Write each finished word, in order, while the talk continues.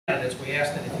candidates, we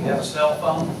ask that if you have a cell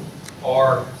phone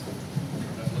or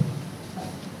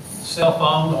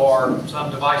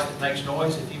some device that makes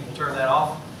noise, if you will turn that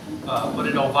off, put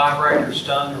it on vibrate or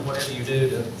stun or whatever you do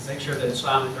to make sure that it's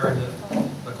silent during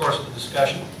the course of the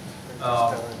discussion.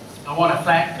 I want to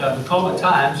thank the Cullman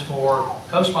Times for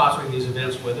co-sponsoring these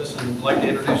events with us, and I'd like to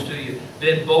introduce to you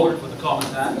Ben Bullard with the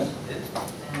Cullman Times.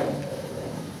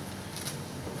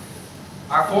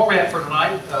 Our format for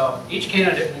tonight, each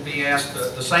candidate will be asked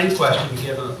the same question,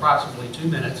 given approximately 2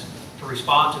 minutes to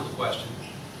respond to the question.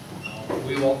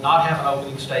 We will not have an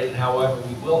opening statement, however,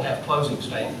 we will have closing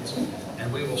statements.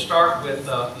 And we will start with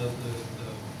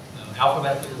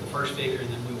alphabetically with the first speaker, and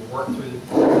then we will work through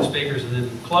the speakers, and then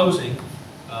in closing,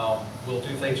 we'll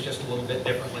do things just a little bit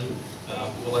differently.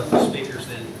 We'll let the speakers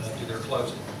then do their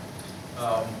closing.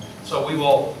 So we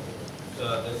will,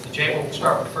 the chamber will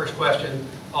start with the first question.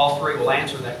 All three will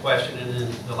answer that question, and then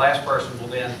the last person will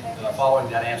then, following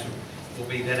that answer, will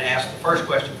be then asked the first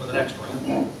question for the next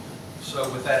round. So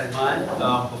with that in mind,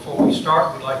 before we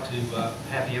start, we'd like to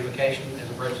have the invocation and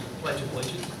the Pledge of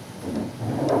Allegiance.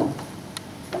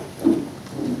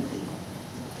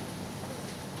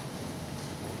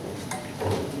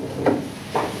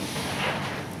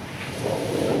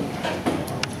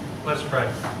 Let's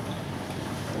pray.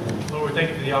 Lord, we thank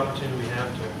you for the opportunity we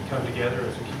have to come together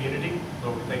as a community.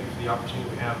 Lord, we thank you for the opportunity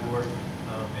we have, Lord,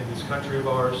 in this country of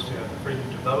ours to have the freedom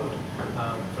to vote.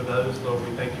 For those, Lord,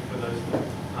 we thank you for those that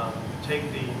take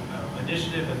the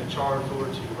initiative and the charge,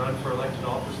 Lord, to run for elected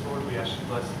office, Lord. We ask you to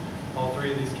bless all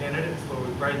three of these candidates. Lord,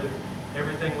 we pray that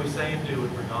everything we say and do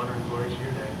would bring honor and glory to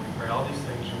your name. We pray all these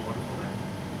things in your wonderful name.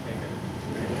 Amen.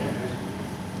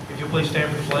 If you'll please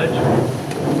stand for the pledge.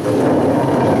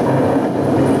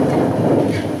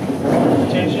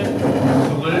 Attention,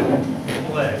 salute,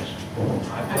 pledge.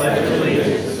 I pledge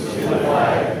allegiance to the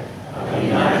flag of the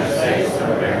United States of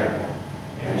America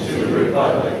and to the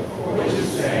republic for which it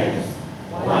stands,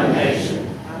 one nation,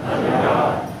 under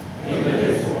God,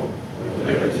 indivisible, with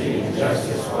liberty and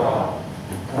justice for all.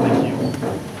 Thank you.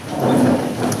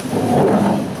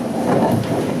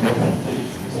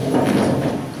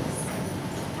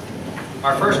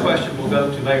 Our first question will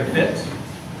go to Mayor Pitts.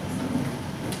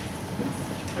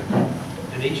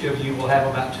 And each of you will have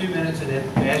about 2 minutes, and then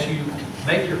as you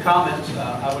make your comments,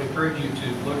 I would encourage you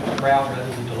to look at the crowd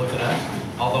rather than to look at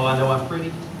us, although I know I'm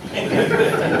pretty.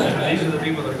 These are the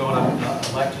people that are going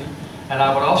to elect you. And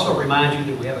I would also remind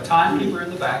you that we have a timekeeper in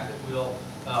the back that will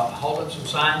hold up some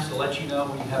signs to let you know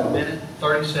when you have 1 minute,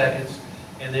 30 seconds,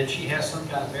 and then she has some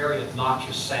kind of very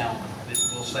obnoxious sound that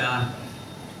will sound,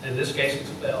 in this case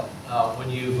it's a bell, when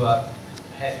you've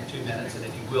had your 2 minutes, and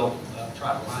if you will,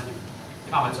 try to line your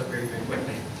comments up very, very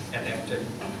quickly at that particular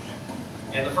moment.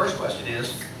 And the first question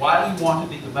is, why do you want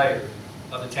to be the mayor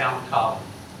of the town of Colony?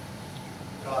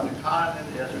 Because the Colony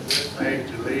is a good place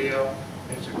to live,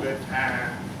 it's a good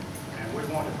time, and we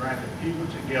want to bring the people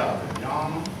together,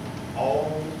 young,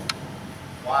 old,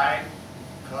 white,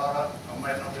 color, no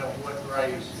matter what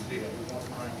race it is. We want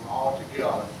to bring them all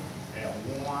together as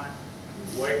one,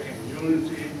 work in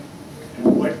unity,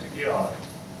 and work together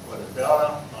for the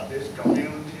better of this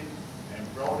community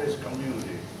and grow this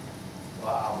community for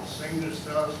our senior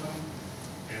citizens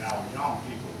and our young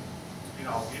people. You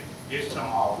know, get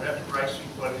some restoration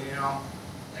for them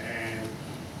and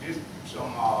get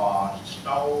some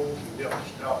stoves and different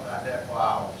stuff like that for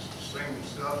our senior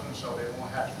citizens so they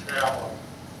won't have to travel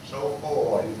so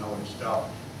far, you know, and stuff.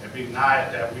 It'd be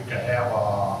nice that we could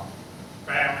have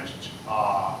family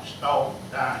stove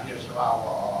down here so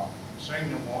our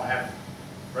senior won't have to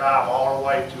drive all the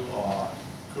way to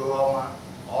Cullman,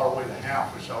 all the way to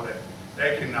Hanford, so that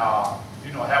they can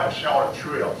you know, have a shorter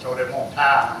trip so they won't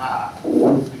tire them out.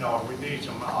 You know, we need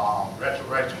some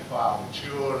restoration for our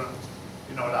children,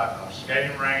 you know, like a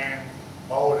skating rink,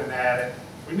 bowling alley.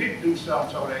 We need to do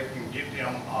something so they can get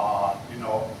them, you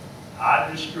know, out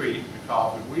of the street,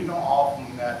 because if we don't offer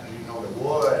them that, you know, the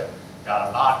wood got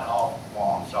a lot to offer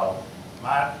for them. So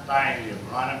my thing is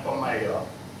running for mayor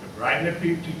to bring the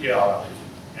people together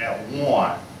as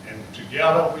one. And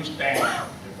together we stand,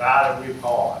 divided we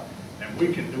part. And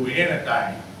we can do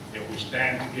anything if we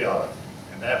stand together.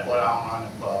 And that's what I'm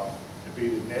running for, to be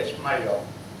the next mayor,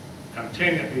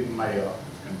 continue to be the mayor,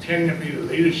 continue to be the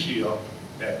leadership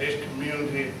that this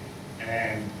community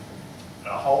and the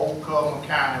whole Cullman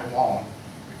County want.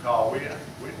 Because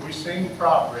we seen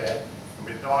progress, and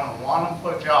we're doing a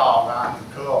wonderful job around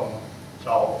in Cullman.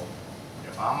 So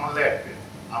if I'm elected,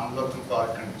 I'm looking for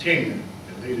to continue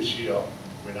the leadership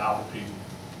with our people.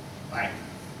 Thank you.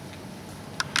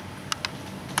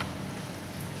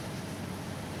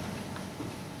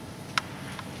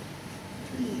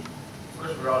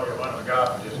 First, we all have honor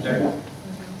God for this day.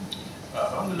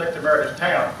 I'm the elected mayor of this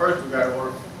town. First, we got to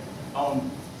work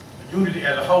on the unity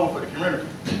as a whole for the community.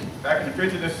 Back in the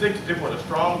 50s and 60s, this was a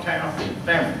strong town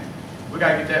family. We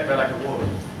got to get that back like it was.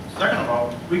 Second of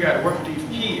all, we got to work with these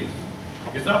kids.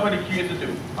 It's not for the kids to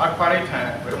do. Occupy their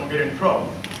time, but they won't get in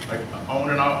trouble, like on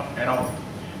and on and on.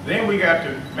 Then we got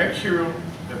to make sure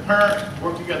the parents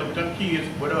work together with them kids,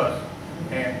 with us,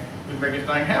 and we make this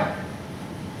thing happen.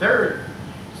 Third,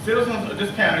 citizens of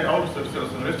this county, all the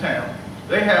citizens of this town,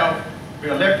 they have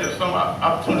been elected to some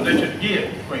opportunity they should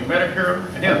get between Medicare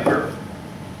and health care.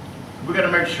 We got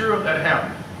to make sure that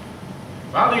happens.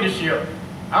 Our leadership,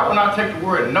 I will not take the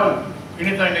word no.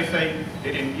 Anything they say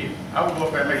they didn't get, I will go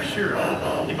up there and make sure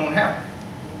it's going to happen.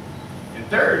 And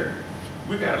third,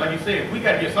 we got, like you said, we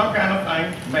got to get some kind of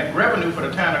thing to make revenue for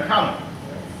the town of Cullman.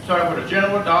 Start with a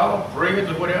general dollar, breads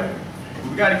or whatever.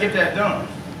 We got to get that done,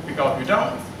 because if we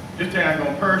don't, this town is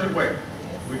going to purge away.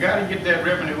 We got to get that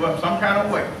revenue up some kind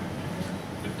of way.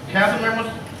 The council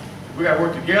members, we got to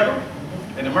work together,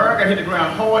 and the mayor got to hit the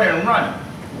ground hard and running.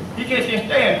 He can't just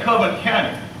stay in Cullman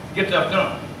County to get stuff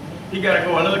done. He got to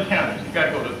go to another county. He got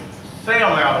to go to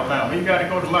Selma, Alabama. He got to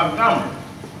go to Montgomery.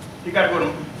 He got to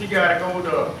go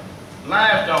to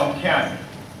Limestone County,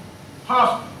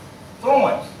 Huntsville,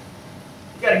 Florence.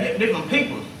 You got to get different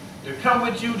people to come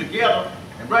with you together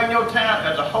and bring your town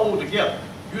as a whole together.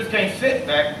 You just can't sit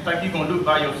back and think you're going to do it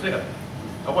by yourself.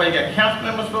 That's why you got council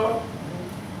members for it.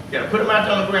 You got to put them out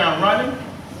there on the ground running,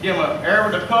 give them an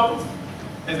area to cover,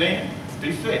 and then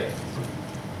be set.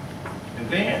 And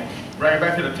then bring it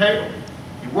back to the table.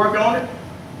 You work on it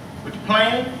with the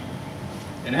plan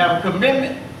and have a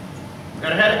commitment. You got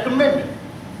to have a commitment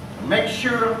to make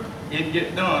sure it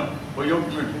gets done for your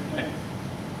community. Thank you.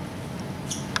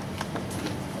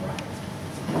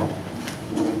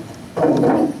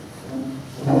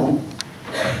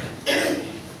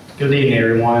 Good evening,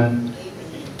 everyone.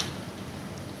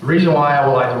 The reason why I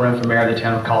would like to run for mayor of the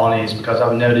town of Colony is because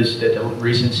I've noticed that the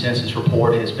recent census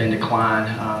report has been declined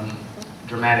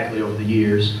dramatically over the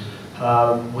years.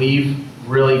 We've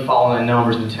really fallen in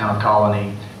numbers in the town of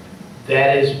Colony.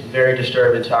 That is very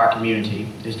disturbing to our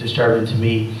community. It's disturbing to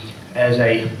me as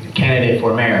a candidate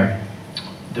for mayor.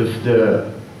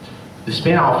 The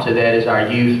spin-off to that is our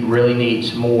youth really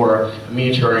needs more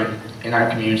mentoring in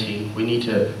our community. We need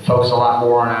to focus a lot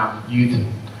more on our youth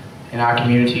in our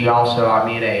community, also our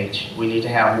mid-age. We need to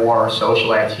have more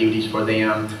social activities for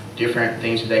them, different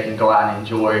things that they can go out and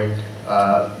enjoy,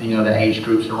 the age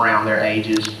groups around their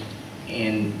ages,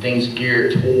 and things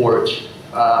geared towards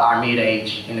our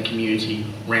mid-age in the community,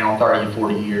 around 30 and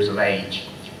 40 years of age.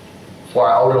 For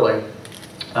our elderly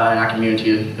in our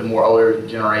community, the more older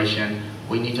generation,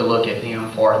 we need to look at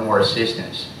them for more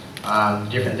assistance.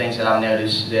 Different things that I've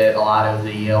noticed that a lot of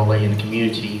the elderly in the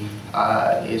community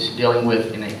is dealing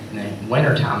with in the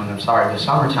winter time, and the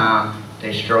summertime,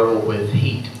 they struggle with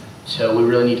heat. So we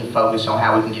really need to focus on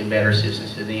how we can get better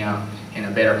assistance to them and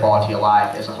a better quality of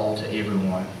life as a whole to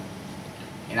everyone.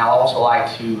 And I also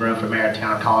like to run for mayor of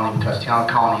town of Colony because town of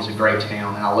Colony is a great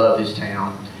town, and I love this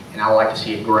town, and I would like to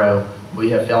see it grow.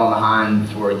 We have fallen behind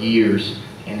for years,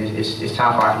 and it's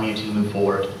time for our community to move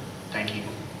forward. Thank you.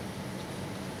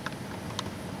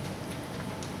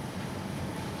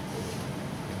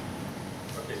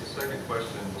 Okay, the second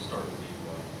question, we'll start with you,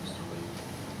 Mr. Lee.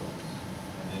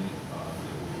 And then it will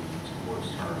be Mr. Ward's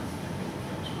turn, and then we'll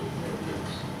finish with Mayor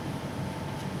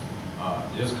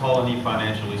Pitts. Is Colony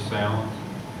financially sound?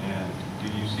 And do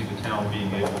you see the town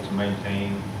being able to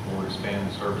maintain or expand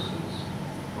the services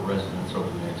for residents over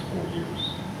the next 4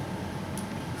 years?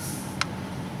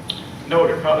 No,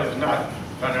 the college is not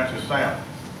financially sound.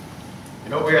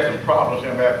 We had some problems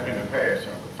in the past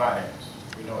with finance.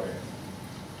 We know that.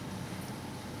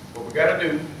 What we got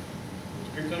to do,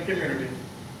 the people in the community,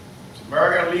 the mayor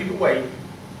got to lead the way.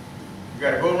 You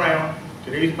got to go around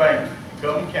to these banks in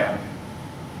Cullman County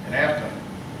and ask them,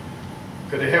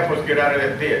 could they help us get out of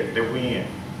that debt that we in,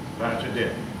 financial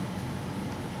debt?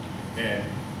 And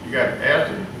you got to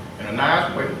ask them in a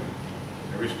nice way,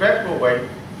 a respectful way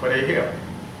for their help.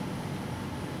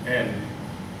 And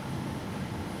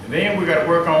then we got to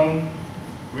work on,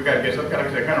 we got to get some kind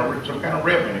of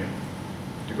revenue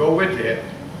to go with that,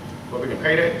 but we can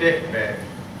pay that debt back.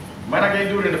 Might not get to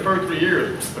do it in the first 3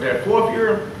 years, but that 4th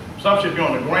year, some should be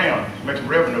on the ground to make some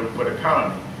revenue for the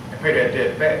economy and pay that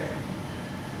debt back.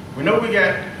 We know we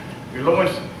got the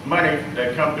lowest money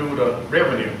that come through the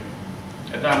revenue.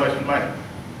 That's not much money.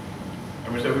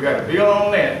 And we said we got to build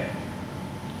on that,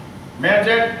 manage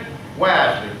that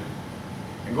wisely,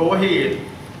 and go ahead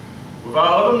with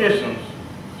our other missions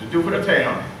to do for the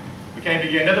town. We can't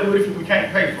begin another wood if we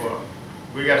can't pay for it.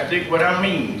 We got to stick with our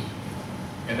means,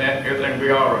 and then everything will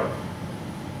be all right.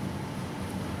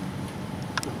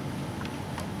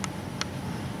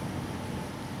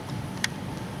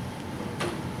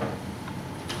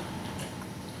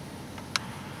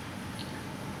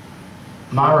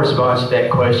 My response to that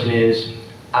question is,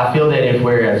 I feel that if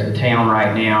we're as a town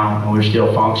right now and we're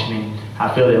still functioning,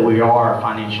 I feel that we are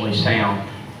financially sound.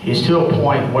 It's to a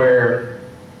point where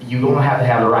you're going to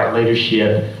have the right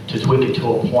leadership to tweak it to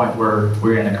a point where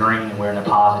we're in the green and we're in the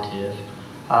positive.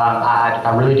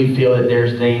 I really do feel that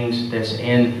there's things that's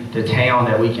in the town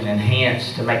that we can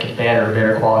enhance to make it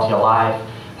better quality of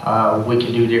life. We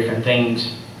can do different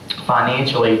things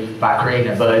financially by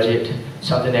creating a budget,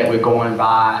 something that we're going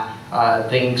by.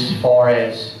 Things as far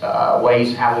as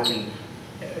ways how we can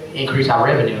increase our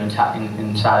revenue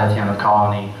inside the town of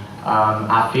Colony.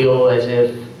 I feel as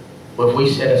if we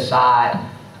set aside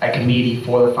a committee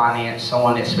for the finance,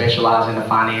 someone that specializes in the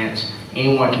finance,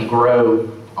 anyone can grow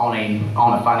on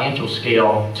a financial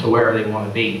scale to wherever they want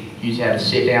to be. You just have to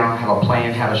sit down, have a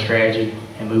plan, have a strategy,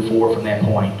 and move forward from that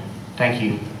point. Thank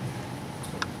you.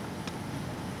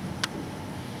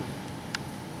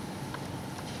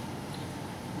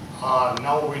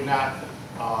 No, we're not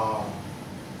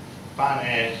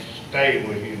finance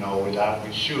stable, you know, like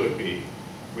we should be.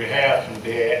 We have some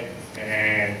debt,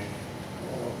 and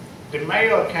the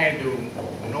mayor can't do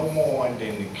no more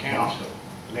than the council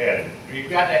let him. You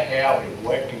got to have a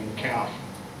working council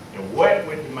to work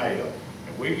with the mayor.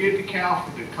 If we get the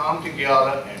council to come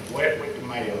together and work with the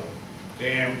mayor,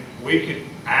 then we can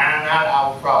iron out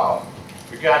our problem.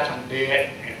 We got some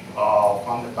debt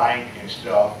from the bank and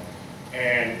stuff,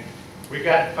 and we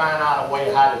got to find out a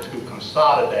way how to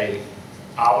consolidate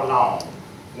our loan.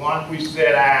 Once we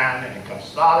sit down and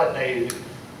consolidate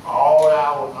all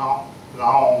our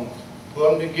loans,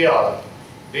 put them together,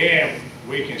 then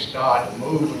we can start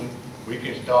moving, we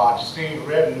can start seeing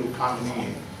revenue coming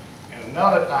in. And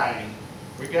another thing,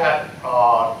 we got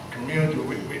community,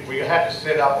 we have to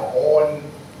set up an ordinance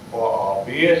for a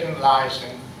business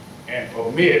license and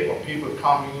permit for people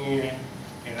coming in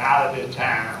and out of the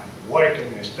town,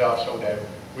 working and stuff, so that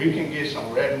we can get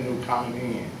some revenue coming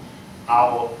in.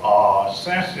 Our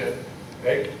census,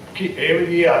 they keep,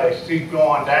 every year they keep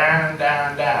going down,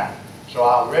 down, down. So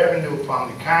our revenue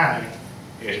from the county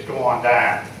is going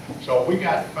down. So we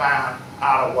got to find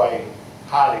out a way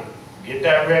how to get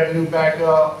that revenue back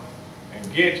up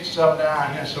and get stuff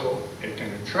down here so it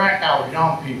can attract our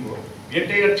young people, get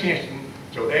their attention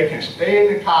so they can stay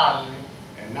in the colony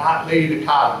and not leave the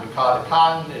colony, because the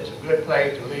colony is a good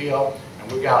place to live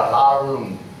and we got a lot of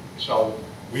room. So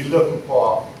we're looking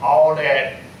for all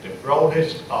that to grow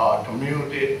this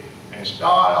community and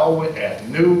start over as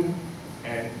new.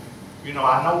 And you know,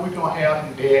 I know we're gonna have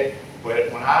some debt,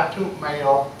 but when I took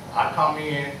mayor, I come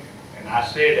in and I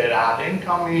said that I didn't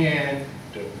come in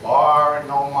to borrow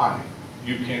no money.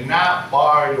 You cannot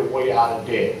borrow your way out of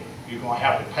debt. You're gonna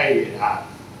have to pay it out.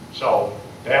 So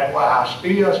that's why I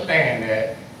still stand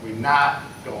that we're not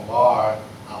gonna borrow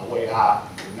our way out.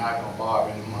 We're not gonna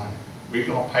borrow any money. We're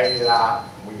gonna pay it out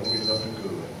and we're gonna be looking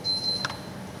good.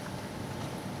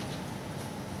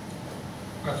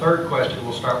 Our third question,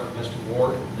 we'll start with Mr.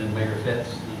 Ward, then Mayor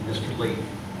Fitz, and Mr. Lee.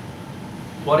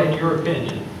 What, in your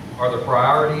opinion, are the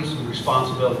priorities and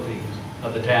responsibilities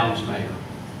of the town's mayor?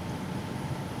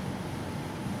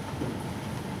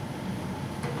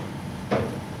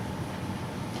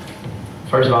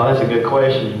 First of all, that's a good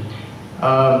question.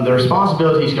 The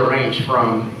responsibilities can range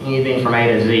from anything from A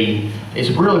to Z. It's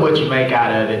really what you make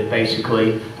out of it,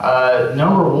 basically.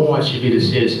 Number one should be the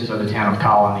citizens of the town of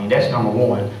Colony. That's number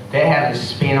one. That has a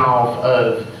spin-off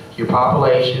of your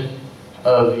population,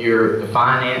 of the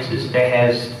finances. That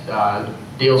has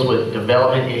deals with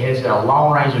development. It has a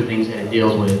long range of things that it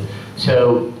deals with.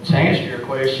 So to answer your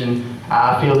question,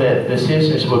 I feel that the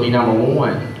citizens would be number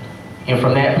one. And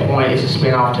from that point, it's a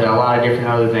spin-off to a lot of different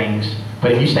other things.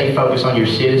 But if you stay focused on your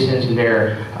citizens and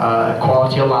their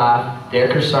quality of life, their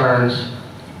concerns,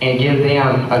 and give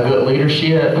them a good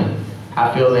leadership,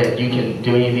 I feel that you can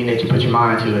do anything that you put your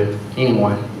mind to it.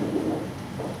 Anyone.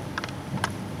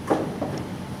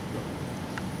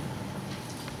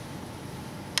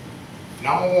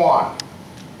 Number one,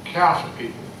 council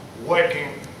people working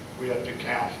with the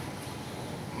council.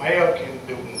 Mayor can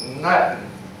do nothing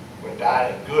without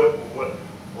a good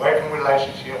working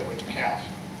relationship with the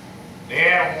council.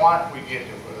 Then once we get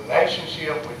the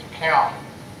relationship with the council,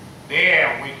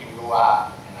 then we can go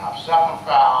out and our second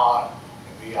priority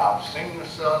will be our senior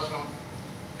citizen,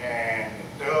 and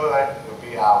the third will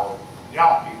be our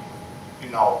young people, you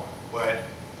know. But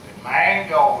the main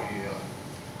goal is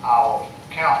our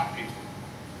council people.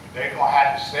 they're gonna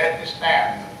have to set the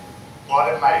standard for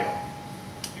the mayor.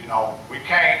 You know, we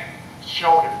can't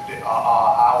show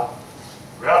our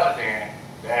resident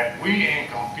that we ain't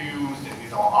confused and, you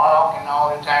know, arguing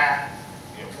all the time.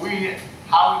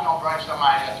 How we gonna bring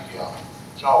somebody else together?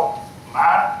 So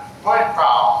my first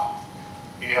priority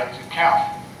is to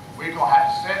council. We're gonna have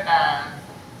to sit down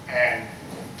and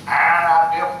iron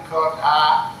our different cuts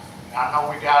out. I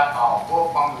know we got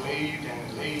book from the lead,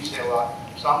 and the lead said, well,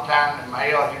 sometimes the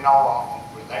mayor, you know,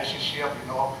 relationship, you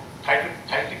know, take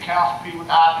the council people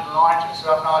out to lunch or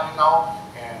something, you know,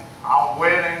 and I'm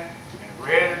willing and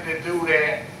ready to do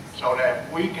that so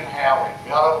that we can have a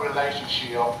better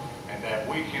relationship and that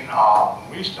we can,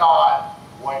 when we start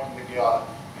working together,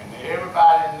 and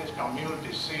everybody in this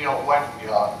community see us working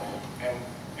together. And,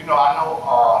 you know, I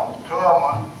know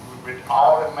Cullman, with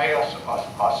all the mayors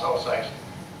associations,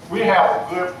 we have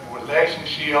a good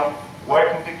relationship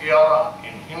working together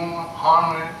in human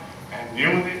harmony and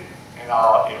unity.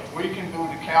 And if we can do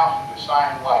the council the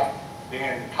same way,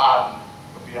 then the Cotton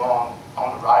will be on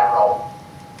the right road.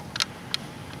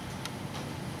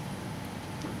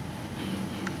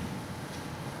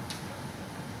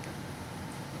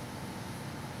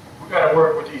 We got to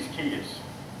work with these kids.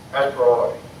 That's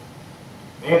priority.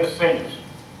 Then the seniors.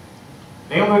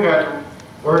 Then we got to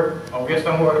work on getting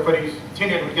somewhere for these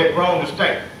teenagers to get grown to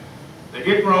stay. They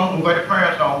get grown, move their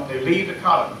parents home, they leave the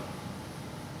colony.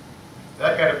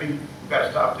 That got to be, we got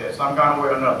to stop that some kind of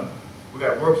way or another. We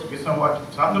got to work to get something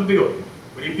to build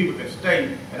where these people can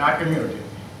stay in our community.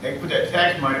 They can put that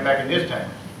tax money back in this town.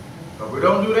 So if we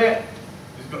don't do that,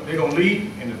 they're going to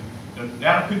leave, and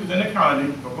now the people in the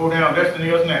colony will go down less than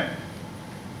else now.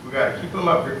 We got to keep them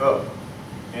up,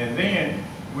 and then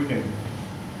we can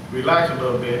relax a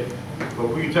little bit, but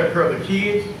we can take care of the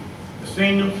kids, the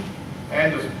seniors,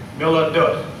 and the middle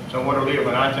adults, somewhere to live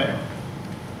in our town.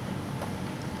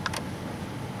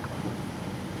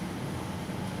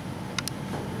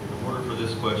 In order for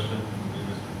this question,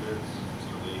 Mr. Fitz,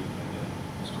 Mr. Lee, and then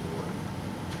Mr. Ward.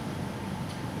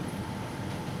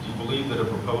 Do you believe that a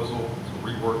proposal to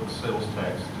rework the sales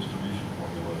tax distribution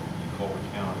formula in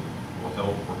Cullman County will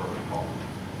help or hurt the colony?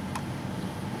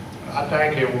 I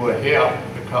think it would help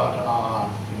because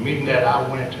the meeting that I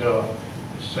went to,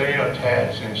 the sales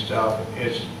tax and stuff,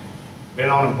 it's been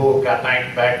on the book, I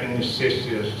think, back in the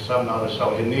 60s or something other,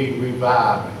 so it needs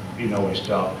reviving, you know, and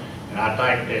stuff. And I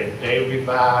think that they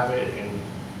revive it and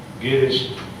get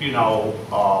it, you know,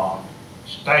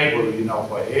 stable, you know,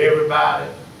 for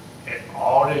everybody, and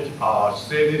all the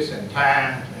cities and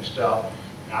towns and stuff.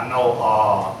 And I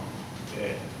know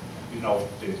that, you know,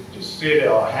 the city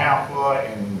of Hanford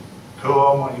and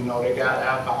Cullman, you know, they got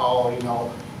alcohol, you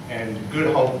know, and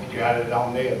Good Hope got it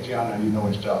on their agenda, you know,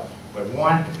 and stuff. But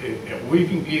if we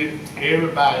can get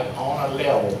everybody on a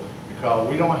level, because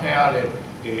we don't have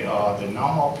the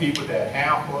normal people that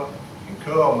Hanford and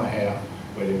Cullman have,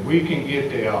 but if we can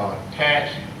get the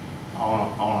tax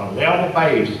on a level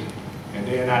base, and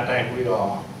then I think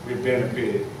we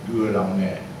benefit good on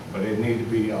that. But it needs to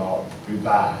be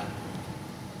revised.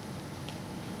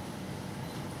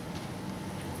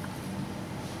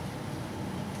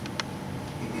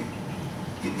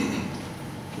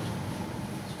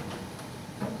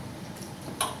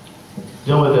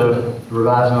 Dealing with the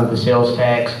revising of the sales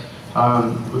tax,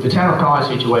 with the town of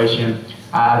Colony situation,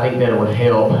 I think that it would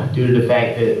help due to the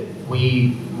fact that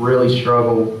we really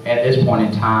struggle at this point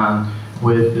in time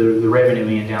with the revenue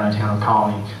end down in town of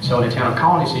Colony. So in the town of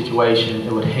Colony situation,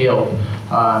 it would help.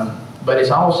 But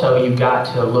it's also, you've got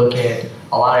to look at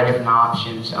a lot of different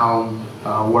options on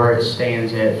where it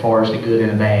stands as far as the good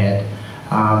and the bad.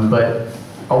 But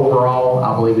overall,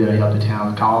 I believe it'll help the town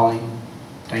of Colony.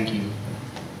 Thank you.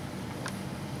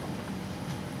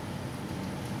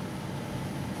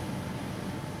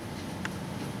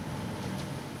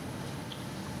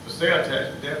 The sales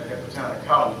tax would definitely help the town of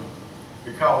Colony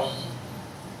because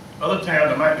other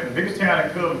towns, the biggest town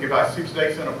in Cullman give out 6 to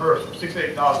 8 cents a person, $6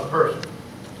 to $8 a person.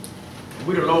 And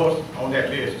we're the lowest on that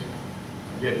list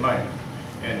to get money.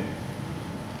 And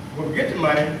when we get the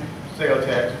money, sales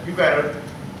tax, you gotta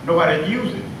know how to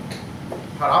use it,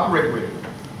 how to operate with it.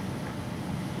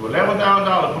 So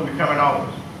 $11,000 when we come in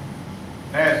office.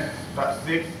 Now it's about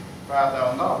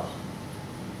 $5,000.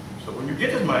 So when you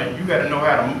get this money, you gotta know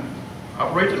how to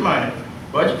operate the money,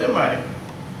 budget the money,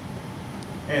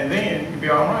 and then you'll be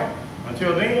all right.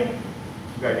 Until then,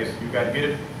 you gotta get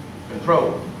it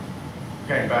controlled. You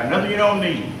can't buy nothing you don't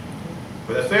need.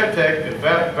 But the sales tax is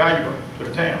valuable to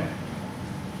the town.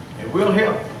 It will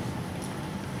help.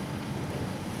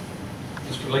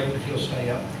 Mr. Layton, if you'll stay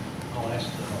up, I'll ask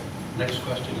the next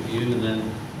question of you, and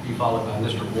then be followed by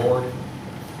Mr. Ward,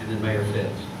 and then Mayor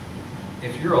Fitz.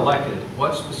 if you're elected,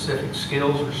 what specific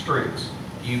skills or strengths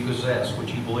do you possess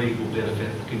which you believe will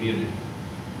benefit the community?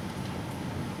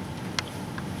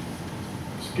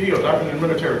 Skills, I've been in the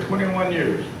military 21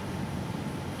 years.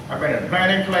 I've been in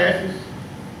planning classes,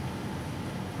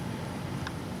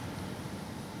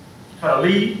 how to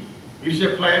lead,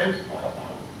 leadership classes.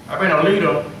 I've been a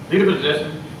leader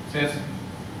position since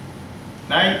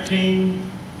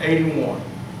 1981.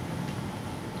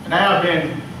 And I've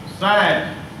been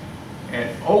signed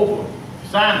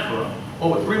for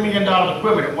over $3 million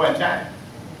equipment at one time.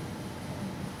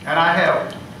 And I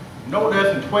have no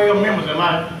less than 12 members in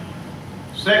my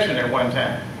section at one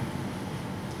time.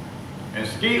 And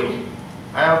skills,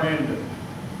 I have been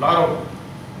a lot of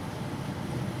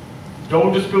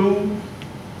door to schools,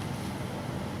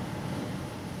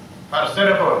 how to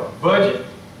set up a budget.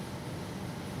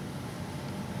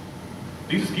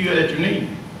 These are skills that you need,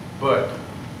 but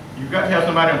you've got to have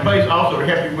somebody in place also to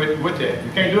help you with that.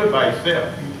 You can't do it by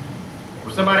yourself.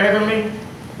 With somebody helping me,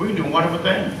 we can do wonderful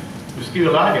things. The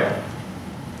skills I got.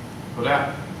 But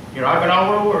I've been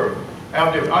all over the world.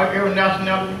 Out there, every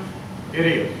nationality, it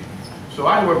is. So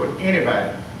I can work with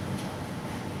anybody.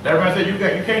 Everybody said you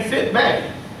can't sit back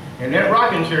in that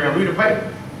rocking chair and read a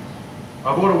paper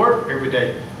or go to work every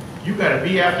day. You got to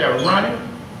be out there running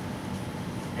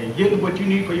and getting what you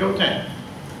need for your time.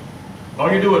 As long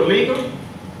as you do it legal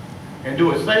and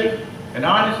do it safe and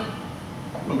honest,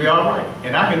 it's going to be all right.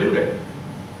 And I can do that.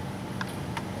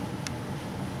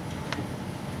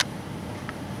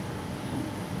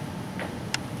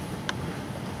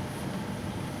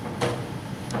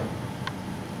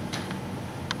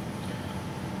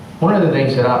 One of the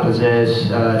things that I possess,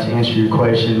 to answer your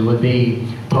question, would be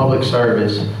public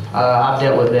service. I've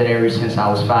dealt with that ever since I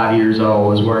was 5 years old,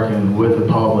 was working with the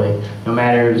public. No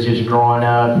matter if it was just growing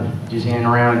up, just in and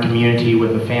around the community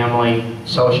with the family,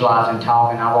 socializing,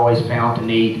 talking, I've always found the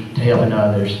need to helping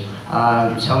others.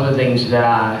 Some of the things that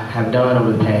I have done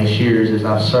over the past years is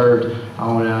I've served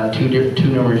on two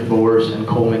numerous boards in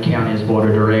Cullman County as board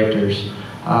of directors.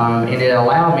 And it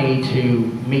allowed me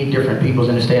to meet different peoples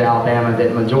in the state of Alabama that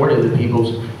the majority of the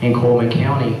peoples in Cullman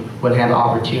County wouldn't have the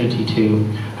opportunity to.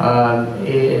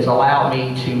 It has allowed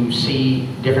me to see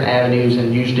different avenues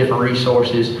and use different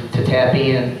resources to tap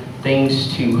in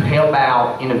things to help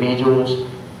out individuals,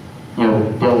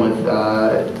 dealing with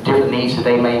different needs that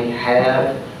they may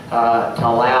have, to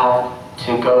allow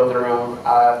to go through.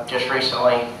 Just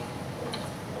recently,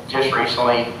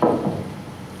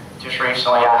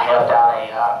 I helped out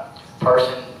a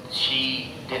person.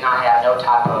 She did not have no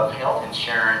type of health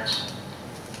insurance.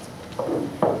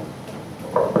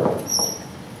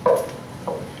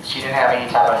 She didn't have any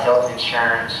type of health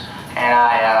insurance, and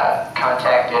I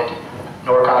contacted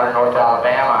North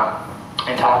Alabama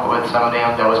and talked with some of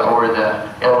them that was over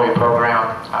the elderly program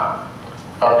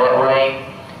of that way,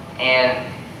 and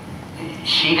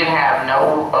she didn't have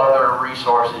no other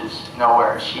resources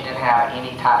nowhere. She didn't have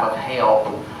any type of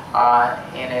help.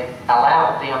 And it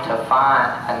allowed them to find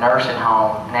a nursing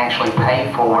home and actually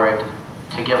pay for it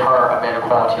to give her a better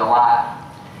quality of life.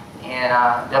 And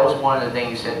that was one of the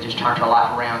things that just turned her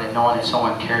life around, and knowing that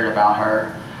someone cared about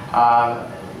her.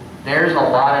 There's a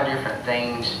lot of different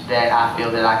things that I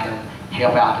feel that I can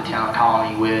help out the town of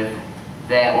Colony with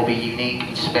that will be unique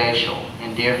and special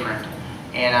and different.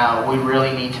 And we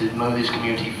really need to move this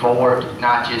community forward,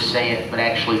 not just say it, but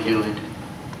actually do it.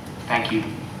 Thank you.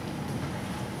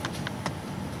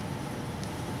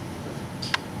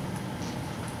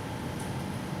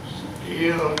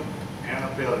 Skill and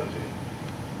ability.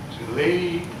 To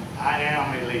lead, I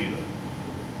am a leader.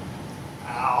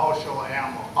 I also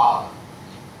am a father.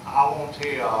 I won't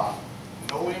tell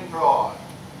no employee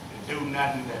to do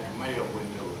nothing that the mayor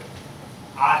wouldn't do it.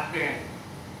 I spent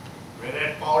right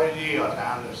at 40 years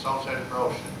down the Associated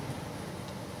Grocery.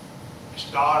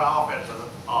 Started off as an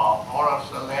order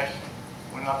selection,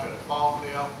 went up to the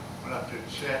forklift, went up to the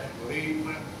check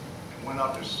leadman, and went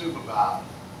up to supervisor.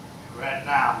 Right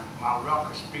now, my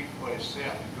record speaks for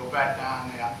itself. You go back down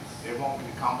there, they want me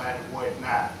to come back to work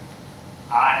now.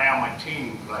 I am a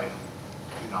team player,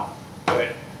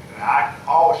 but I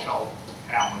also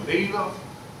am a leader,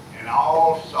 and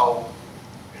also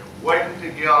working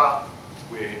together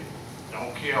with,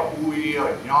 don't care who he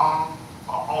is, young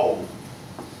or old.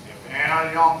 If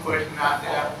there's a young person out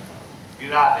there,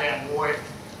 get out there and work.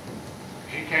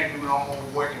 He can't do no more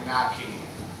working than I can.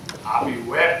 I'll be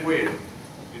wet with him.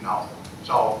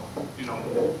 So,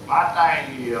 my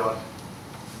thing is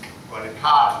for the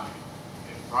economy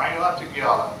is bring us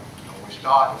together and we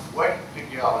start working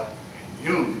together in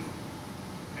union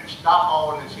and stop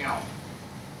all this, yap,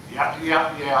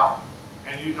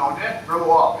 and just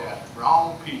grow up as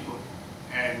grown people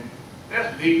And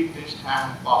let's leave this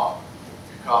time forward,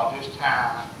 because this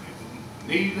time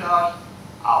needs us,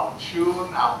 our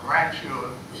children, our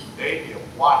grandchildren, they are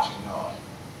watching us.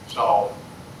 So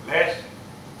let's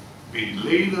be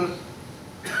leaders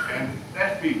and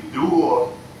let's be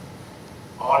doers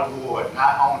all the word,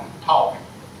 not only talking.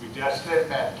 We just sit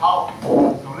back talking,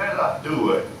 so let us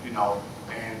do it, you know,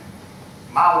 and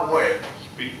my way,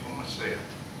 speak for myself.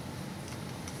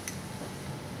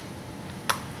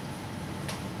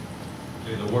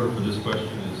 Okay, the order for this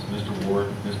question is Mr. Ward,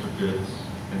 Mr. Fitz,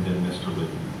 and then Mr. Lee.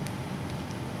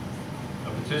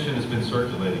 A petition has been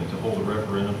circulating to hold a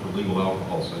referendum for legal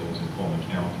alcohol sales in Cullman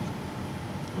County.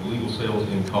 Will legal sales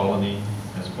in Colony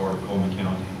as part of Cullman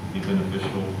County be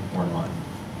beneficial or not?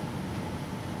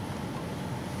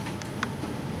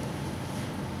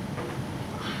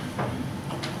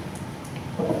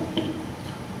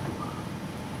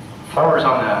 As far as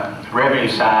on the revenue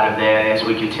side of that, as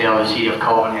we can tell, the city of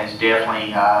Cullman has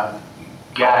definitely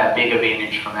got a big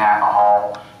advantage from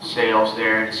alcohol sales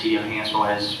there. The city of Hansville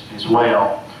has as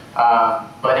well.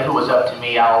 But if it was up to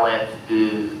me, I'll let if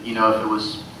it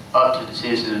was up to the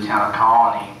citizens of the town of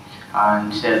Colony,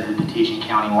 instead of the petition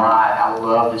countywide, I would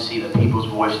love to see the people's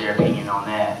voice their opinion on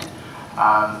that.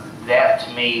 That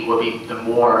to me would be the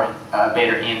more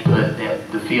better input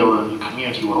that the field of the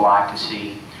community would like to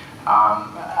see.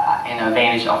 An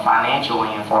advantage on financially,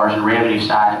 as far as the revenue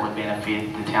side, it would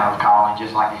benefit the town of Colony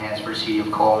just like it has for the city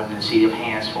of Cullman and the city of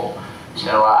Hansville.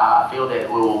 So I feel that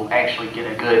we will actually get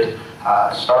a good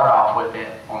start off with it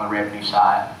on the revenue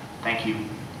side. Thank you.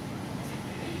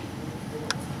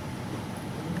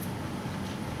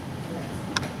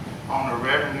 On the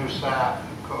revenue side,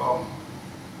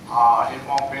 it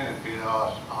won't benefit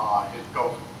us. It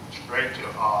goes straight to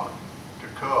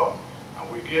Cullman. And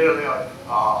we get a little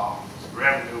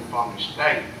revenue from the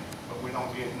state, but we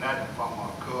don't get nothing from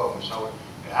Cullman. So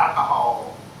the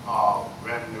alcohol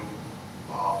revenue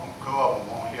from Cullman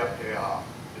won't help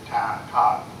the town of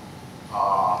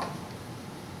Colony.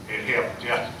 It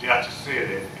helps just the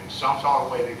city in some sort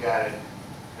of way. They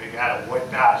got it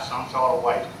worked out some sort of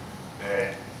way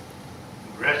that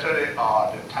the rest of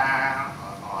the town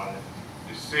or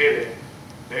the city,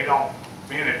 they don't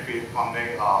benefit from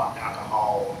their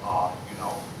alcohol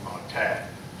tax.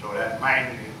 So that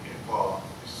mainly is for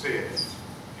the city,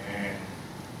 and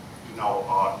the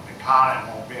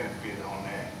county won't benefit on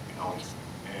that,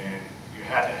 and you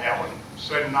have to have a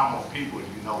certain number of people,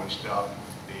 and stuff,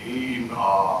 to even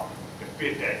to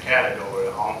fit that category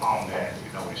on that,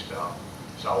 and stuff.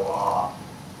 So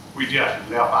we just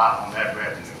left out on that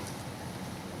revenue.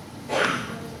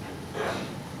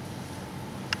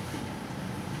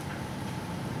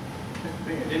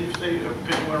 Didn't you say the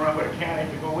petition went around for the county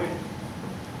to go with?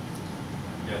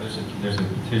 Yeah, there's a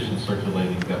petition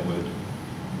circulating that would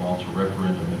launch a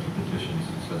referendum if the petition is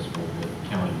successful, that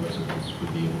county residents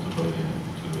would be able to vote in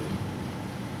to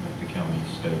make the county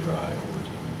stay dry or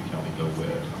to make the county go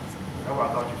wet. That's what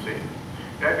I thought you said.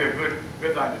 That'd be a good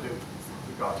thing to do,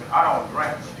 because I don't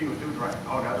drink, but people do drink.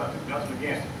 Oh, that's nothing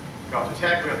against it. Because the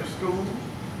tax, we have the school,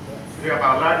 we have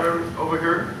our library over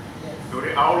here, so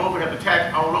they all over, have the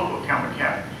tax all over Cullman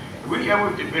County. We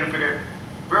would benefit it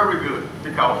very good,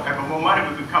 because having more money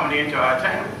would be coming into our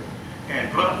town,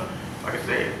 and plus, like I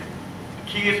said, the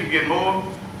kids would get more,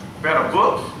 better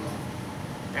books,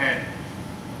 and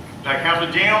like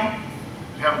Council Gym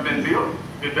haven't been built,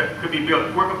 it could be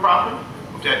built quicker properly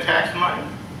with that tax money.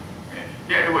 And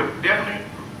yeah, it would definitely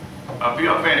be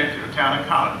an advantage to the town of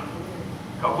Colony.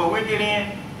 Because when we get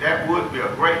in, that would be a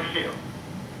great help.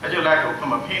 I just like to go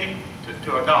from a penny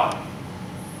to a dollar.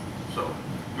 So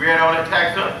we had all that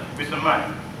tax up with some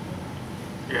money.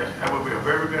 Yes, that would be a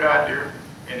very good idea.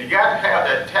 And you got to have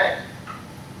that tax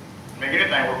to make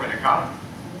anything work in the economy.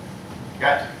 You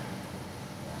got to.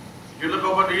 If you look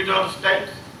over to these other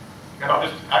states, got all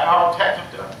this alcohol tax and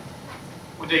stuff.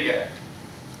 What they got?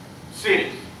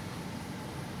 Cities.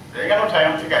 They ain't got no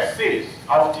towns, they got cities,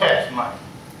 all tax money.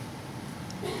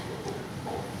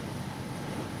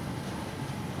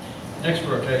 Next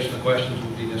rotation of questions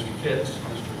will be Mr. Fitz,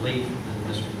 Mr. Lee, and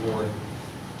Mr. Ward.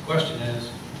 The question is,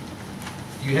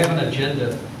 do you have an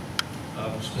agenda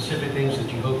of specific things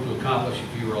that you hope to accomplish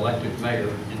if you were elected mayor,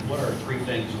 and what are 3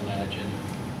 things on that agenda?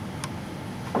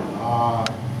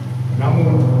 Number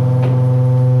one.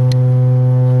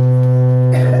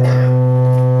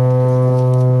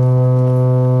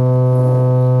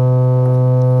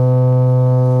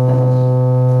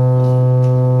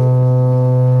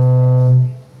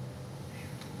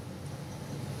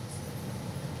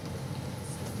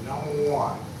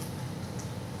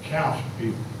 Council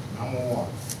people, number one,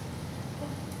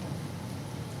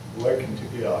 working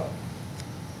together.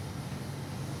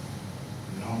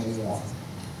 number one.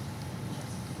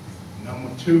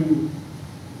 Number two,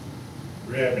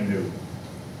 revenue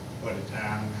for the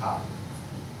town of Colony.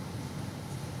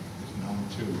 Is number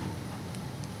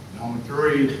two. Number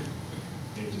three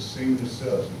is the senior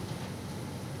citizen.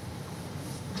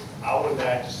 I would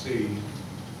like to see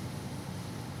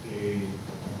the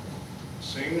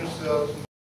senior citizen